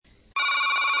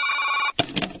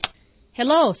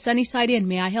Hello, Sunnyside Inn.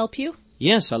 May I help you?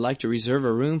 Yes, I'd like to reserve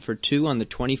a room for 2 on the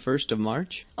 21st of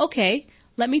March. Okay,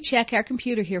 let me check our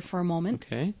computer here for a moment.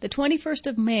 Okay. The 21st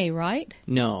of May, right?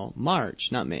 No,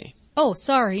 March, not May. Oh,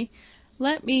 sorry.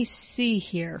 Let me see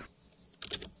here.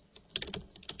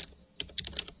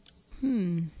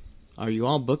 Are you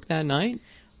all booked that night?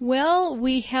 Well,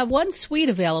 we have one suite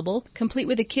available, complete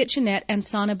with a kitchenette and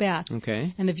sauna bath.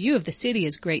 Okay. And the view of the city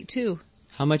is great, too.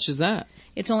 How much is that?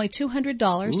 It's only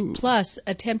 $200 Ooh. plus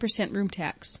a 10% room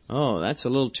tax. Oh, that's a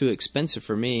little too expensive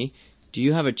for me. Do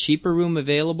you have a cheaper room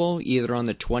available, either on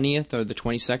the 20th or the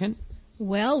 22nd?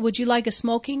 Well, would you like a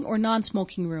smoking or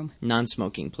non-smoking room?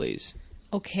 Non-smoking, please.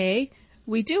 Okay.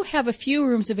 We do have a few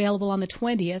rooms available on the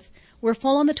 20th. We're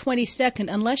full on the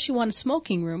 22nd unless you want a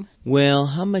smoking room. Well,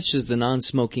 how much is the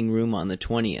non-smoking room on the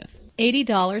 20th?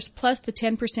 $80 plus the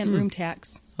 10% room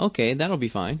tax. Okay, that'll be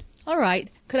fine. All right.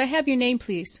 Could I have your name,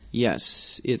 please?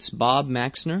 Yes, it's Bob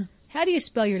Maxner. How do you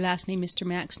spell your last name, Mr.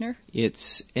 Maxner?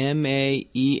 It's Maxner.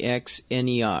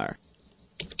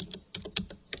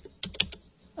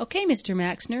 Okay, Mr.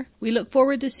 Maxner. We look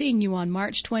forward to seeing you on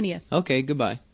March 20th. Okay, goodbye.